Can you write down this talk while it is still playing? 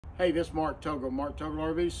Hey, this is Mark Tuggle, Mark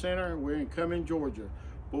Tuggle RV Center. We're in Cumming, Georgia.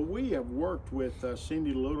 But we have worked with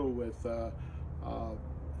Cindy Little with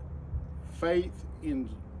Faith in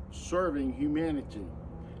Serving Humanity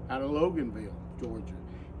out of Loganville, Georgia.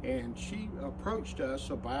 And she approached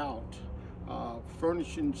us about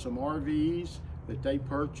furnishing some RVs that they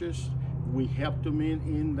purchased. We helped them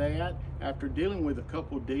in that. After dealing with a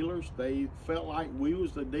couple of dealers, they felt like we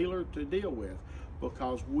was the dealer to deal with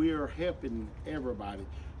because we're helping everybody.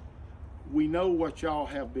 We know what y'all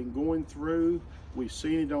have been going through. We've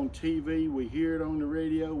seen it on TV, we hear it on the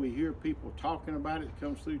radio, we hear people talking about it that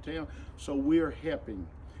comes through town, so we're helping.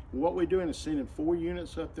 What we're doing is sending 4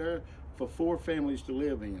 units up there for 4 families to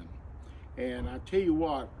live in. And I tell you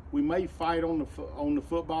what, we may fight on the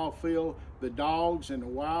football field, the dogs and the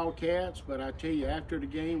Wildcats, but I tell you, after the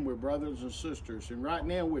game, we're brothers and sisters. And right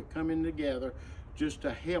now, we're coming together just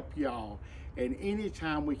to help y'all. And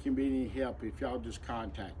anytime we can be any help, if y'all just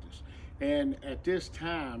contact us. And at this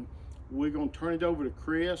time, we're going to turn it over to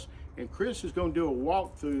Chris, and Chris is going to do a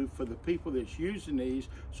walkthrough for the people that's using these.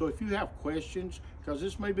 So if you have questions, because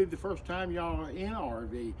this may be the first time y'all are in an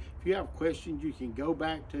RV, if you have questions, you can go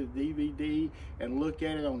back to the DVD and look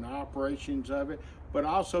at it on the operations of it. But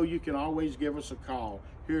also, you can always give us a call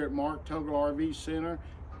here at Mark Tuggle RV Center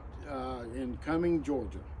in Cumming,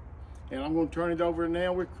 Georgia. And I'm going to turn it over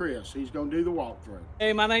now with Chris. He's going to do the walkthrough.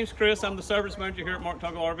 Hey, my name's Chris. I'm the service manager here at Mark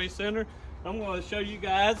Tuggle RV Center. I'm going to show you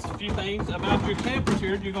guys a few things about your campers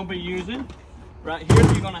here you're going to be using. Right here,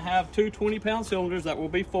 you're going to have 2 20-pound cylinders that will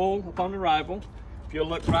be full upon arrival. If you'll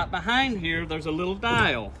look right behind here, there's a little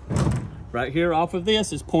dial. Right here off of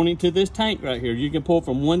this is pointing to this tank right here. You can pull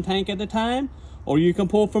from 1 tank at a time, or you can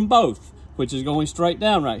pull from both, which is going straight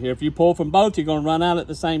down right here. If you pull from both, you're going to run out at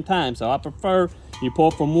the same time. So I prefer you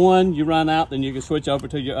pull from one, you run out, then you can switch over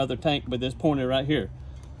to your other tank with this pointer right here.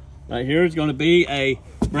 Right here is going to be a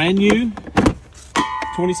brand new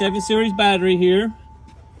 27 series battery here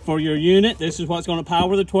for your unit. This is what's going to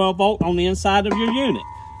power the 12 volt on the inside of your unit.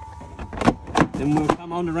 Then we'll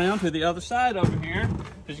come on around to the other side over here.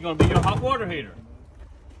 This is going to be your hot water heater.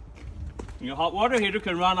 Your hot water heater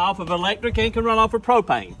can run off of electric and can run off of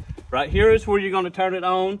propane. Right here is where you're going to turn it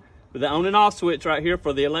on with the on and off switch right here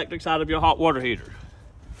for the electric side of your hot water heater.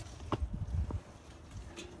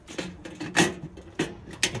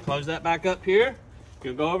 You close that back up here.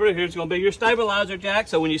 You'll go over, here's going to be your stabilizer jack.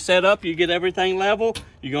 So when you set up, you get everything level.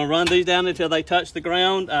 You're going to run these down until they touch the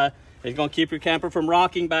ground. It's going to keep your camper from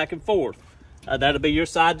rocking back and forth. That'll be your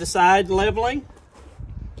side-to-side leveling.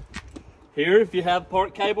 Here, if you have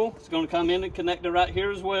port cable, it's going to come in and connect it right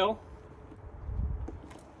here as well.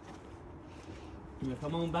 You'll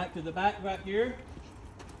come on back to the back right here.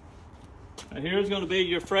 Right here is going to be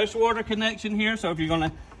your fresh water connection here. So if you're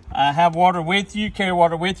going to have water with you, carry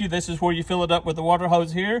water with you, this is where you fill it up with the water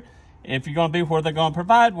hose here. If you're going to be where they're going to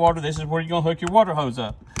provide water, this is where you're going to hook your water hose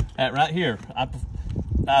up at right here.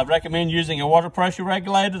 I recommend using a water pressure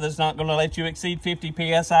regulator that's not going to let you exceed 50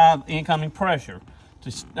 psi of incoming pressure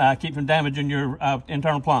to keep from damaging your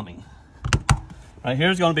internal plumbing. Right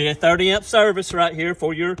here is going to be a 30 amp service right here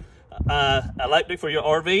for your electric for your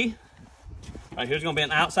RV. Right here's going to be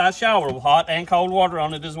an outside shower with hot and cold water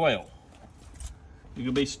on it as well. You're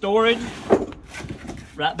going to be storage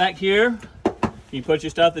right back here. You put your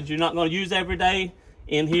stuff that you're not going to use every day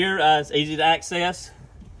in here. It's easy to access.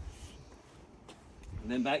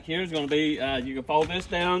 And then back here is going to be, you can fold this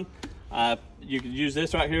down. You can use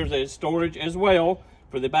this right here as a storage as well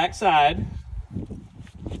for the back side.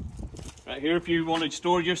 Right here, if you want to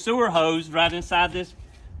store your sewer hose right inside this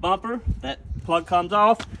bumper, that plug comes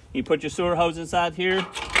off. You put your sewer hose inside here,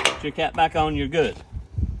 put your cap back on, you're good.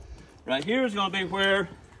 Right here is going to be where,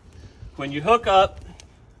 when you hook up,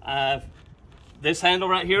 this handle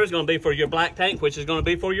right here is going to be for your black tank, which is going to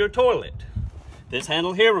be for your toilet. This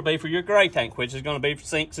handle here will be for your gray tank, which is going to be for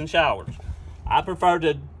sinks and showers. I prefer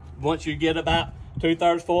to, once you get about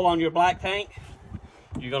 2/3 full on your black tank,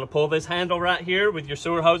 you're going to pull this handle right here with your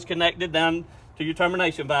sewer hose connected down to your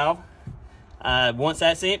termination valve. Once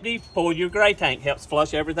that's empty, pull your gray tank. Helps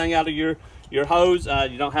flush everything out of your hose.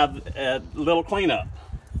 You don't have a little cleanup.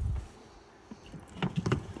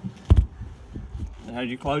 Now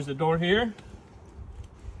you close the door here.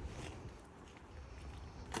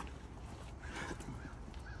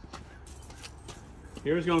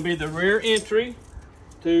 Here's going to be the rear entry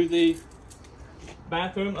to the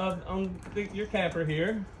bathroom on your camper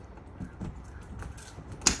here.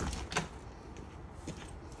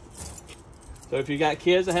 So if you got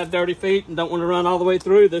kids that have dirty feet and don't want to run all the way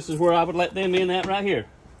through, this is where I would let them in at right here.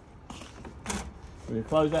 We'll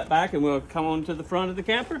close that back and we'll come on to the front of the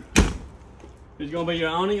camper. There's going to be your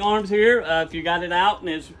awning arms here. If you got it out and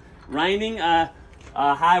it's raining,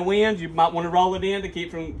 high winds, you might want to roll it in to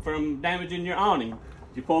keep from damaging your awning.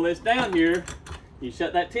 You pull this down here, you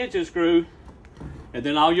shut that tension screw, and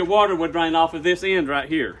then all your water would drain off of this end right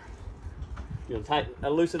here. You'll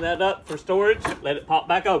loosen that up for storage, let it pop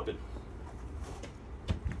back open.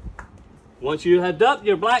 Once you have dumped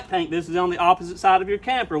your black tank, this is on the opposite side of your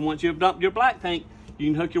camper. Once you've dumped your black tank,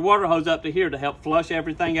 you can hook your water hose up to here to help flush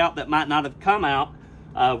everything out that might not have come out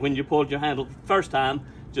when you pulled your handle the first time.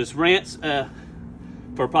 Just rinse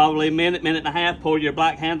for probably a minute, minute and a half, pull your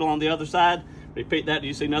black handle on the other side, repeat that,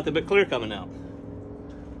 you see nothing but clear coming out.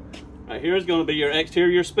 Right here is going to be your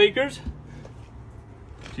exterior speakers.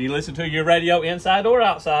 So you listen to your radio inside or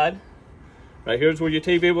outside. Right here's where your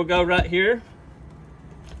TV will go right here.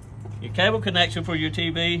 Your cable connection for your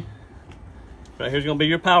TV. Right here's going to be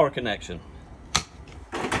your power connection.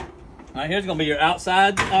 Right here's going to be your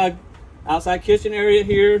outside kitchen area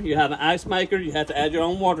here. You have an ice maker. You have to add your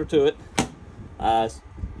own water to it.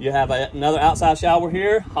 You have another outside shower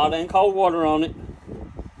here, hot and cold water on it.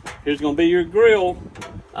 Here's going to be your grill.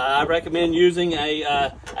 I recommend using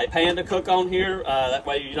a pan to cook on here. That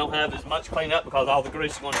way you don't have as much cleanup because all the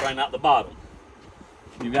grease is going to drain out the bottom.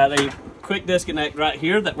 You've got a quick disconnect right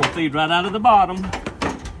here that will feed right out of the bottom.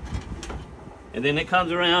 And then it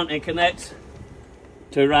comes around and connects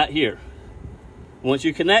to right here. Once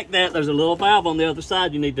you connect that, there's a little valve on the other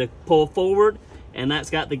side you need to pull forward, and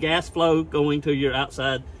that's got the gas flow going to your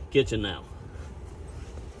outside kitchen now.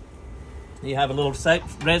 You have a little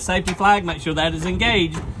red safety flag. Make sure that is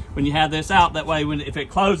engaged when you have this out. That way, if it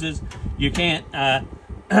closes, you can't,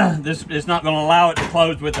 this is not going to allow it to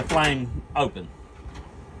close with the flame open.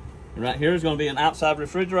 And right here is going to be an outside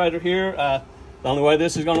refrigerator here. The only way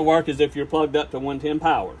this is going to work is if you're plugged up to 110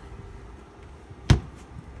 power.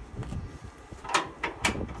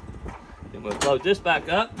 Then we'll close this back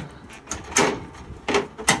up.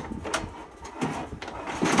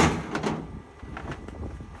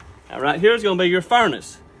 Now right here is going to be your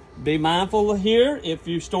furnace. Be mindful here, if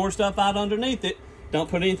you store stuff out underneath it, don't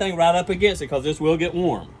put anything right up against it because this will get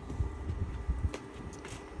warm.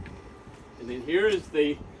 And then here is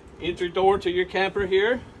the entry door to your camper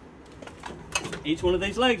here. Each one of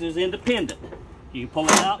these legs is independent. You pull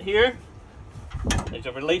it out here. There's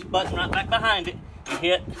a release button right back behind it. You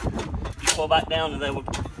hit, you pull back down, and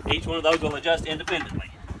each one of those will adjust independently.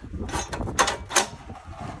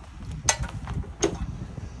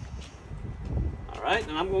 All right,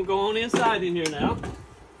 and I'm going to go on inside in here now.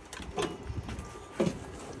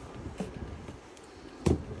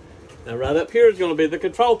 Now right up here is going to be the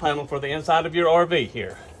control panel for the inside of your RV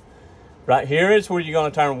here. Right here is where you're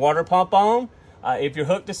going to turn water pump on. If you're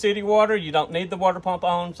hooked to city water, you don't need the water pump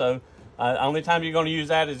on, so only time you're going to use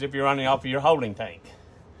that is if you're running off of your holding tank.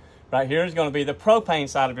 Right here is going to be the propane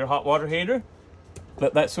side of your hot water heater.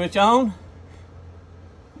 Flip that switch on.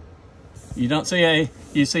 You don't see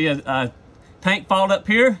you see a tank fault up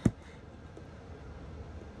here.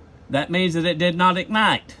 That means that it did not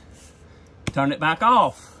ignite. Turn it back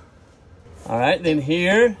off. All right, then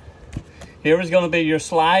here is going to be your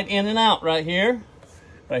slide in and out right here.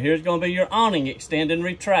 Right here is going to be your awning, extend and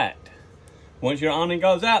retract. Once your awning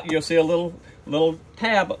goes out, you'll see a little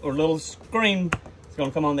tab or little screen. It's going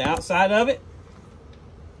to come on the outside of it.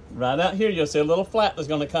 Right out here, you'll see a little flap that's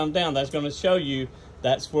going to come down. That's going to show you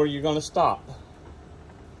that's where you're going to stop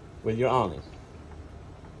with your awning.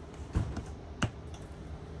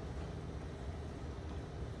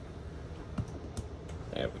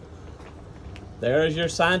 There we go. There is your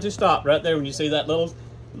sign to stop right there when you see that little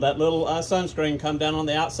sunscreen come down on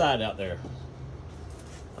the outside out there.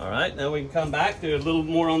 All right, now we can come back to a little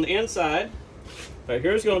more on the inside. Right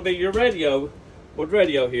here's going to be your radio, wood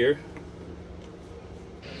radio here.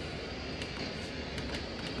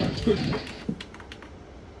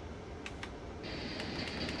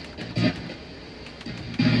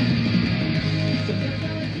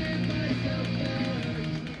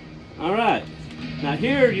 All right, now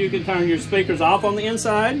here you can turn your speakers off on the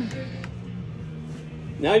inside.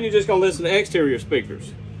 Now you're just going to listen to exterior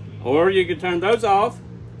speakers. Or you can turn those off.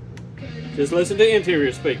 Just listen to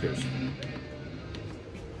interior speakers.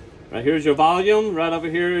 Right here's your volume. Right over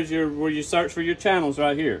here is where you search for your channels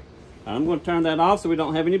right here. I'm going to turn that off so we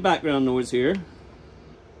don't have any background noise here.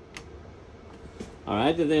 All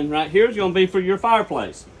right, and then right here is going to be for your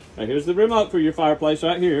fireplace. Right here's the remote for your fireplace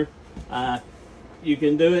right here. You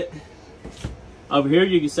can do it over here.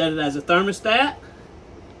 You can set it as a thermostat,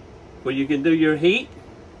 where you can do your heat,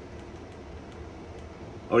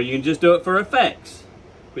 or you can just do it for effects,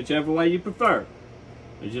 whichever way you prefer.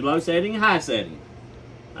 There's your low setting and high setting.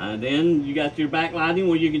 Then you got your backlighting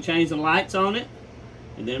where you can change the lights on it,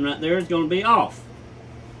 and then right there is going to be off.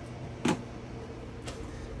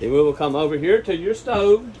 Then we will come over here to your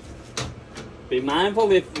stove. Be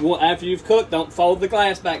mindful after you've cooked, don't fold the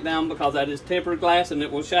glass back down because that is tempered glass and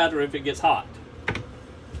it will shatter if it gets hot.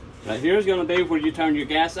 Right here is going to be where you turn your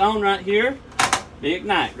gas on right here. The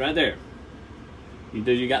ignite right there.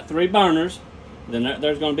 You got 3 burners. Then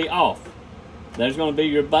there's going to be off. There's going to be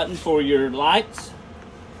your button for your lights.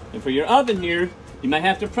 And for your oven here, you may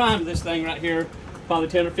have to prime this thing right here probably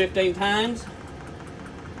 10 or 15 times.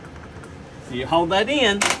 So you hold that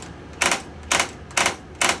in.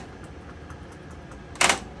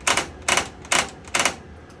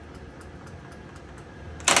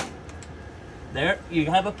 There, you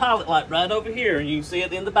have a pilot light right over here, and you can see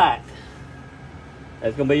it in the back.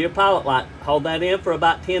 That's going to be your pilot light. Hold that in for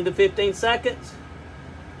about 10 to 15 seconds.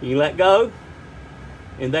 You let go,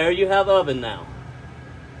 and there you have oven now.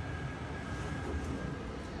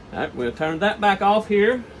 All right, we'll turn that back off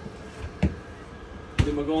here.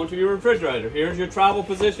 Then we'll go into your refrigerator. Here's your travel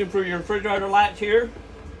position for your refrigerator latch here.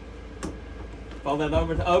 Fold that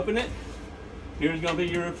over to open it. Here's going to be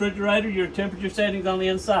your refrigerator, your temperature settings on the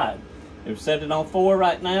inside. We've set it on 4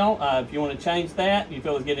 right now. If you want to change that, you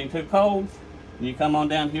feel it's getting too cold, and you come on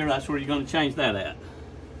down here, that's where you're going to change that at.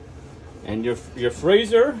 And your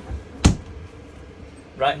freezer,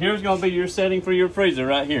 right here is going to be your setting for your freezer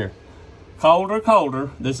right here. Cold or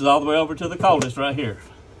colder. This is all the way over to the coldest right here.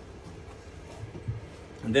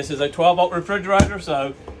 And this is a 12-volt refrigerator,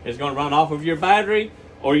 so it's going to run off of your battery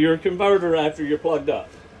or your converter after you're plugged up.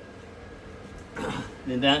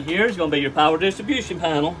 Then down here is going to be your power distribution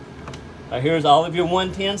panel. Right here is all of your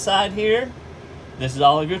 110 side here. This is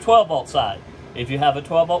all of your 12-volt side. If you have a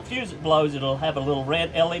 12-volt fuse that blows, it'll have a little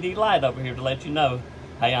red LED light over here to let you know,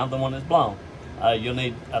 hey, I'm the one that's blown. You'll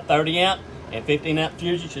need a 30-amp and 15-amp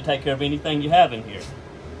fuses to take care of anything you have in here.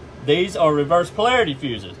 These are reverse polarity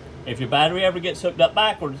fuses. If your battery ever gets hooked up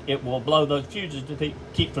backwards, it will blow those fuses to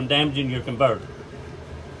keep from damaging your converter.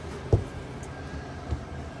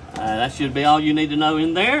 That should be all you need to know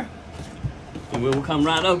in there. And we will come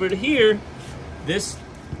right over to here. This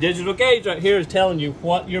digital gauge right here is telling you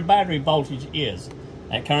what your battery voltage is.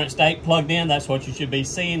 At current state plugged in, that's what you should be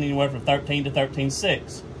seeing, anywhere from 13 to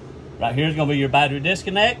 13.6. Right here is going to be your battery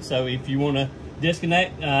disconnect. So if you want to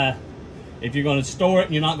disconnect, if you're going to store it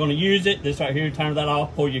and you're not going to use it, this right here, turn that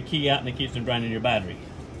off, pull your key out, and it keeps from draining your battery.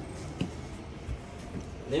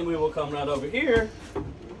 Then we will come right over here.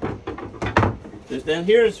 This down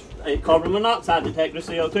here is a carbon monoxide detector,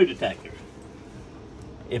 CO2 detector.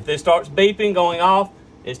 If this starts beeping, going off,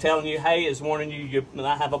 it's telling you, hey, it's warning you you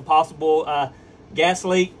might have a possible gas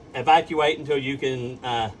leak. Evacuate until you can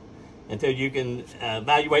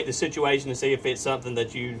evaluate the situation and see if it's something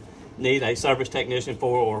that you need a service technician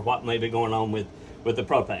for, or what may be going on with the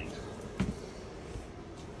propane.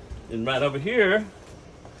 And right over here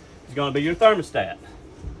is going to be your thermostat.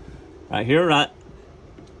 Right here, right,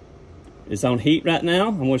 it's on heat right now.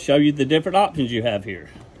 I'm going to show you the different options you have here.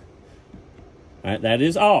 All right, that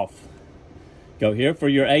is off. Go here for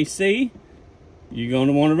your AC. You're going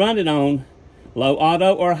to want to run it on low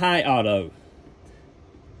auto or high auto.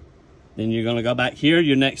 Then you're going to go back here.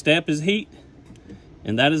 Your next step is heat,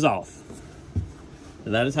 and that is off. So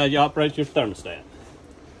that is how you operate your thermostat.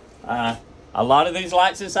 A lot of these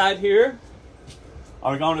lights inside here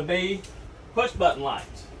are going to be push button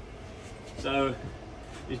lights. So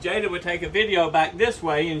Jada would take a video back this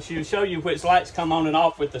way and she'll show you which lights come on and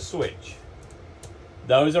off with the switch.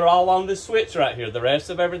 Those are all on the switch right here. The rest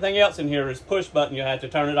of everything else in here is push button. You have to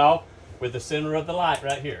turn it off with the center of the light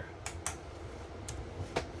right here.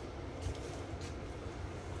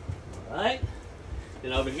 All right.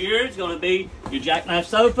 Then over here is going to be your jackknife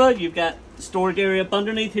sofa. You've got storage area up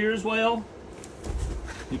underneath here as well.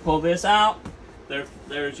 You pull this out.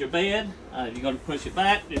 There's your bed. You're going to push it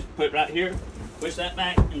back. Just put it right here. Push that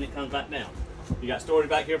back, and it comes back down. You got storage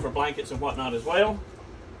back here for blankets and whatnot as well.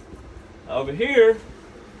 Over here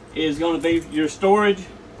is going to be your storage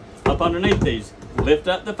up underneath these. Lift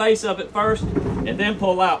up the face of it first, and then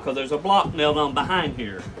pull out, because there's a block nailed on behind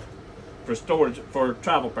here for storage for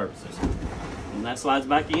travel purposes. And that slides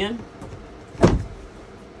back in.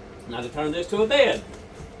 Now to turn this to a bed,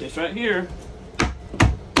 this right here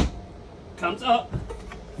comes up.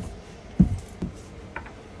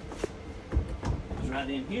 It's right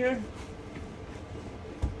in here.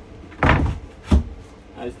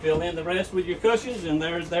 I just fill in the rest with your cushions, and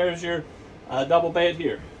there's your double bed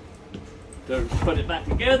here. So put it back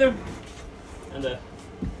together, and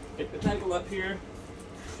pick the table up here,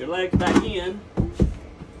 your legs back in.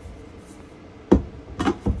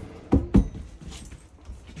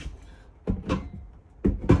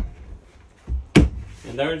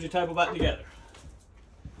 And there's your table back together.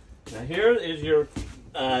 Now here is your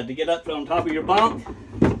to get up on top of your bunk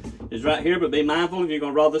is right here, but be mindful if you're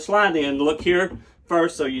going to roll the slide in. Look here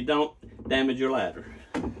first so you don't damage your ladder.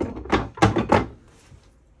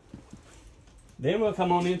 Then we'll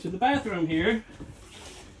come on into the bathroom here.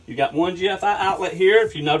 You got one GFI outlet here.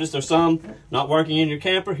 If you notice there's some not working in your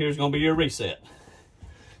camper, here's going to be your reset.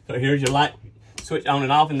 So here's your light switch on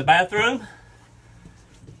and off in the bathroom.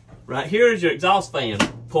 Right here is your exhaust fan.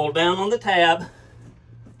 Pull down on the tab,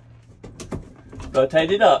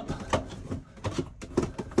 rotate it up.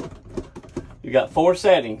 You got 4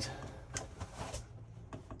 settings.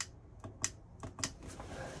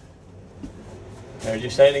 There's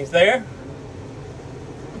your settings there.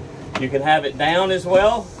 You can have it down as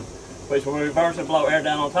well, which will reverse and blow air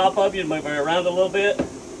down on top of you and move air around a little bit,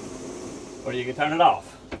 or you can turn it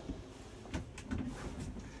off.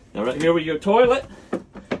 Now right here with your toilet,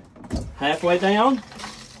 halfway down,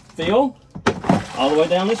 fill, all the way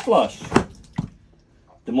down is flush.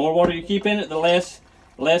 The more water you keep in it, the less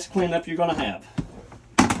cleanup you're going to have.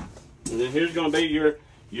 And then here's going to be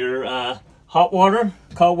your hot water,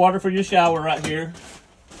 cold water for your shower right here.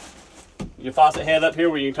 Your faucet head up here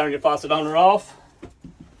where you can turn your faucet on or off.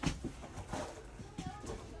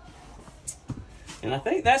 And I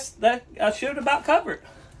think that I should about cover it.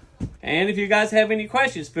 And if you guys have any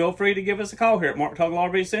questions, feel free to give us a call here at Mark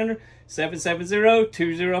Tuggle RV Center,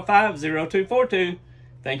 770-205-0242.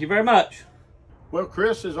 Thank you very much. Well,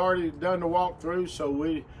 Chris has already done the walkthrough, so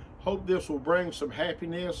we hope this will bring some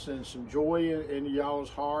happiness and some joy in y'all's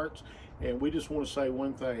hearts. And we just want to say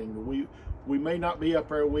one thing. We may not be up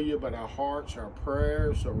there with you, but our hearts, our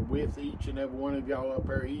prayers are with each and every one of y'all up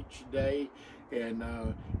there each day. And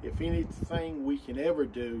if anything we can ever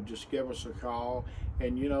do, just give us a call.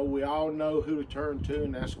 And you know, we all know who to turn to,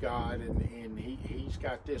 and that's God, and he's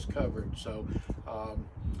got this covered. So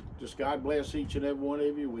just God bless each and every one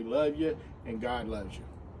of you. We love you, and God loves you.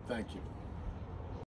 Thank you.